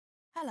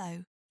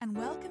Hello, and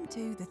welcome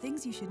to the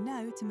Things You Should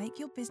Know to Make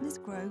Your Business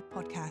Grow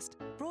podcast,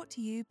 brought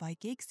to you by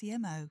Gig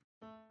CMO.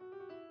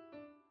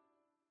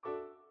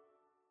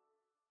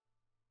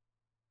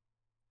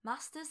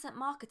 Masters at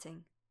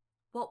Marketing: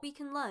 What we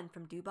can learn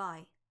from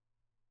Dubai.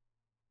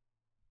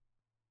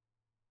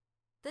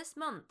 This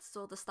month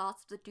saw the start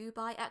of the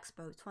Dubai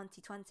Expo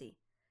 2020.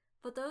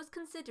 For those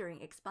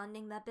considering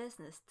expanding their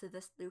business to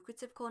this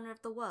lucrative corner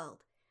of the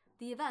world,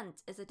 the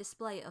event is a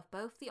display of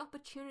both the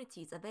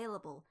opportunities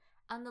available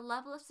and the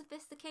level of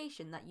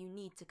sophistication that you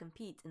need to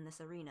compete in this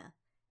arena,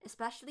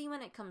 especially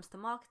when it comes to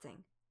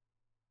marketing.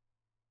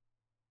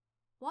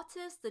 What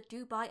is the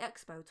Dubai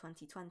Expo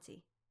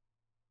 2020?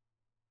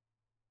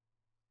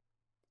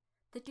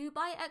 The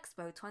Dubai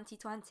Expo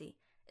 2020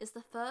 is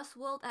the first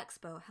World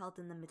Expo held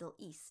in the Middle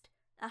East,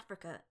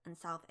 Africa and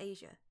South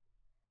Asia.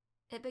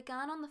 It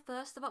began on the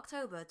 1st of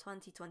October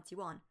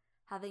 2021,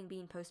 having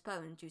been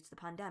postponed due to the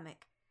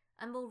pandemic,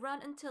 and will run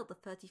until the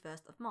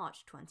 31st of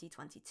March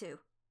 2022.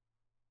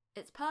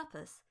 Its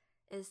purpose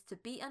is to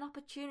be an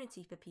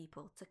opportunity for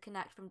people to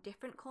connect from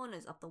different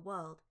corners of the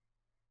world,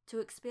 to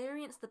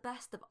experience the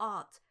best of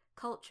art,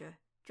 culture,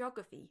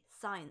 geography,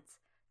 science,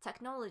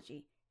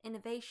 technology,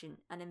 innovation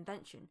and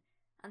invention,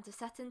 and to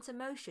set into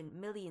motion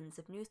millions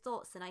of new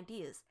thoughts and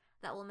ideas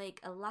that will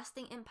make a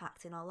lasting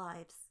impact in our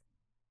lives.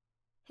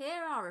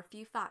 Here are a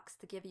few facts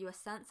to give you a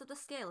sense of the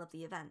scale of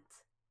the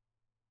event.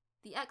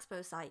 The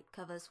expo site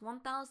covers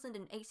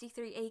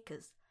 1,083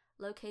 acres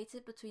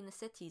located between the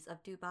cities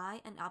of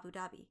Dubai and Abu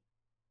Dhabi.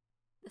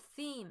 The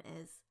theme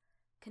is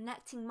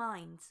Connecting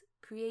Minds,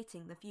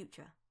 Creating the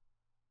Future.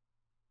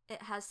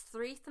 It has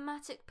 3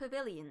 thematic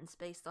pavilions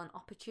based on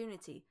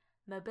opportunity,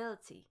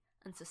 mobility,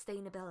 and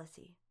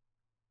sustainability.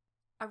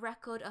 A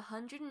record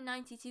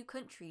 192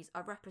 countries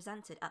are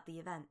represented at the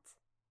event.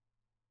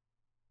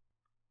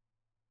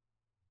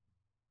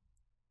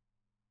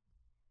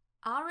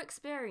 Our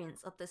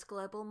experience of this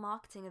global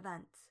marketing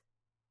event.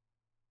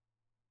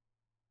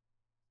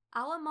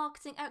 Our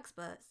marketing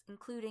experts,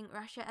 including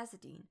Rasha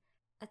Ezzedine,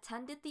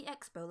 attended the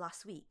expo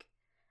last week,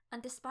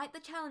 and despite the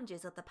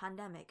challenges of the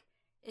pandemic,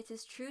 it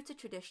is true to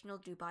traditional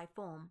Dubai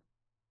form.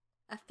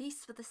 A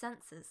feast for the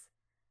senses.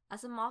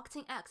 As a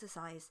marketing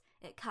exercise,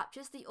 it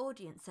captures the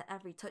audience at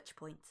every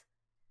touchpoint.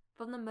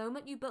 From the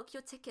moment you book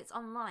your tickets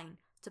online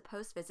to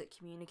post-visit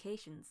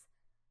communications,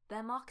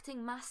 their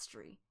marketing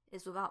mastery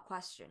is without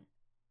question.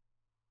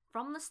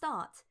 From the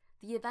start,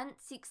 the event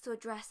seeks to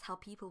address how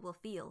people will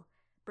feel,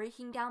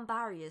 breaking down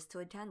barriers to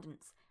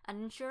attendance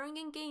and ensuring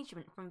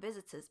engagement from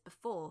visitors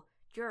before,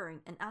 during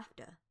and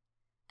after.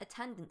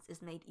 Attendance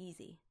is made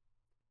easy.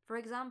 For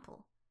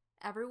example,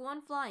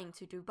 everyone flying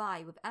to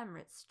Dubai with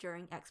Emirates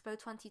during Expo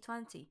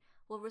 2020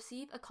 will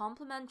receive a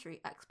complimentary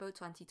Expo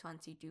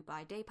 2020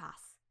 Dubai Day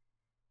Pass.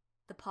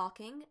 The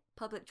parking,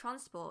 public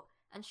transport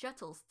and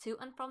shuttles to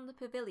and from the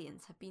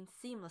pavilions have been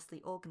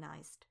seamlessly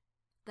organised.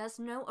 There's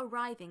no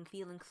arriving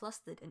feeling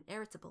flustered and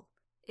irritable.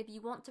 If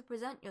you want to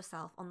present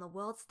yourself on the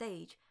world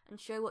stage and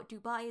show what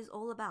Dubai is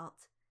all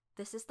about,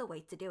 this is the way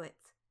to do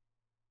it.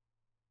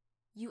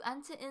 You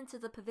enter into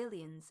the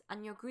pavilions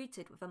and you're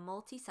greeted with a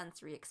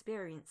multi-sensory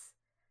experience.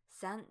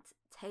 Scent,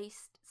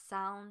 taste,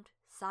 sound,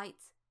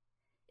 sight.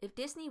 If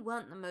Disney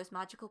weren't the most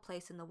magical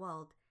place in the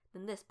world,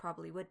 then this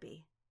probably would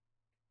be.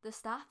 The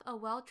staff are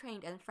well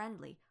trained and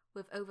friendly,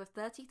 with over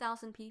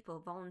 30,000 people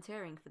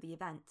volunteering for the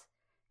event,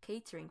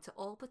 catering to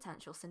all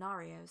potential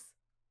scenarios.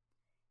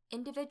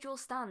 Individual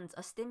stands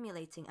are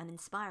stimulating and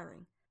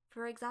inspiring.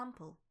 For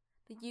example,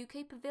 the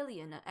UK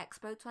Pavilion at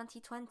Expo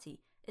 2020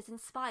 is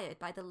inspired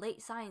by the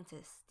late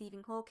scientist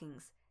Stephen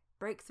Hawking's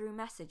Breakthrough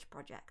Message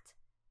project.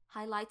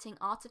 Highlighting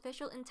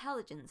artificial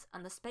intelligence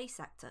and the space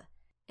sector,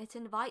 it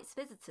invites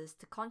visitors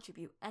to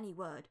contribute any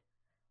word,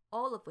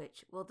 all of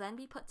which will then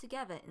be put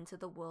together into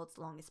the world's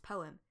longest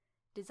poem,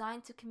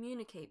 designed to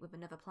communicate with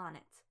another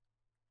planet.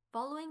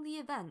 Following the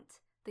event,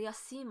 they are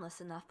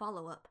seamless in their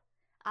follow-up,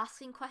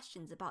 asking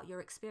questions about your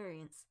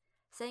experience,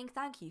 saying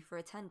thank you for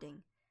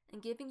attending,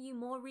 and giving you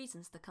more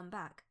reasons to come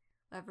back,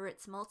 whether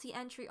it's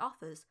multi-entry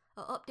offers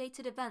or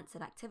updated events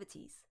and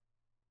activities.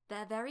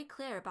 They're very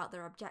clear about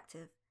their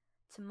objective: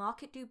 to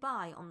market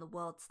Dubai on the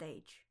world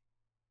stage.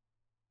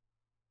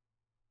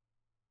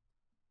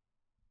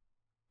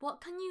 What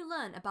can you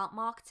learn about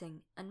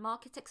marketing and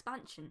market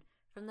expansion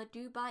from the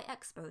Dubai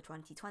Expo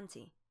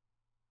 2020?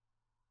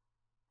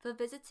 For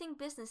visiting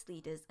business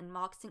leaders and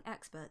marketing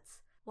experts,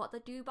 what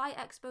the Dubai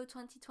Expo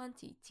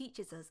 2020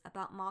 teaches us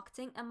about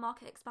marketing and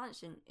market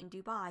expansion in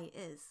Dubai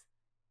is: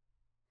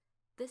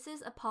 this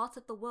is a part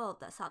of the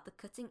world that's at the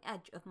cutting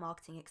edge of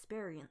marketing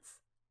experience.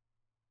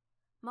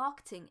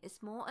 Marketing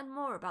is more and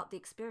more about the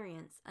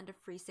experience and a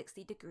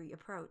 360-degree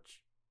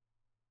approach.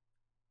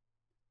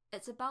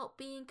 It's about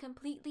being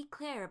completely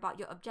clear about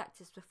your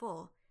objectives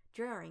before,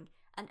 during,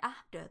 and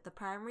after the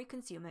primary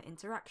consumer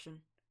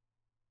interaction.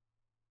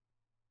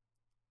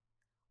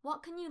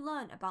 What can you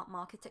learn about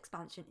market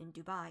expansion in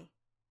Dubai?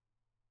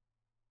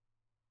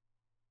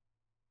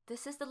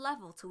 This is the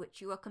level to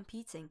which you are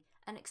competing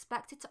and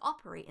expected to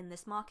operate in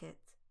this market.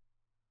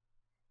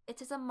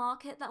 it is a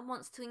market that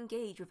wants to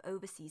engage with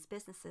overseas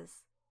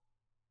businesses.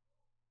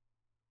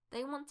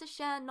 They want to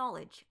share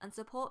knowledge and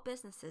support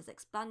businesses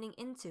expanding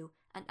into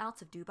and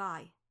out of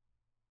Dubai.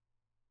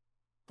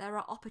 There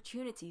are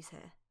opportunities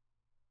here.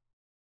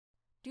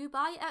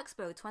 Dubai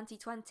Expo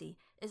 2020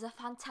 is a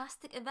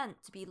fantastic event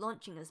to be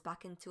launching us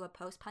back into a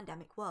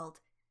post-pandemic world.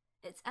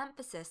 Its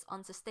emphasis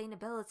on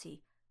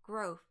sustainability,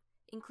 growth,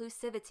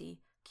 inclusivity,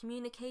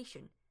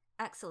 communication,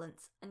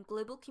 excellence, and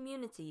global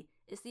community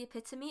is the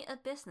epitome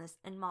of business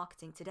and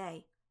marketing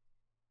today.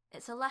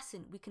 It's a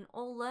lesson we can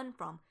all learn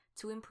from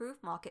to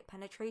improve market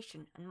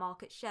penetration and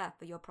market share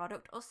for your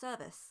product or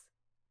service.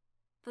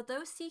 For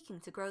those seeking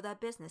to grow their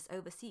business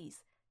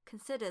overseas,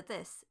 consider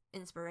this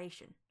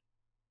inspiration.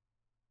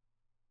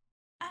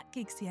 At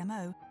Gig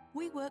CMO,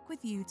 we work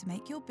with you to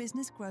make your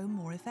business grow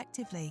more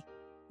effectively.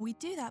 We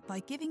do that by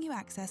giving you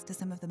access to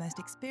some of the most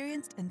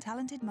experienced and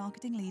talented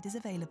marketing leaders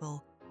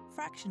available,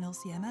 fractional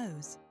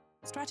CMOs.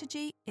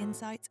 Strategy,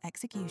 insights,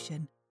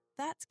 execution.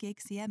 That's Gig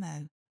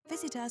CMO.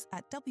 Visit us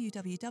at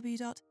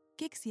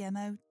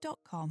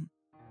www.gigcmo.com.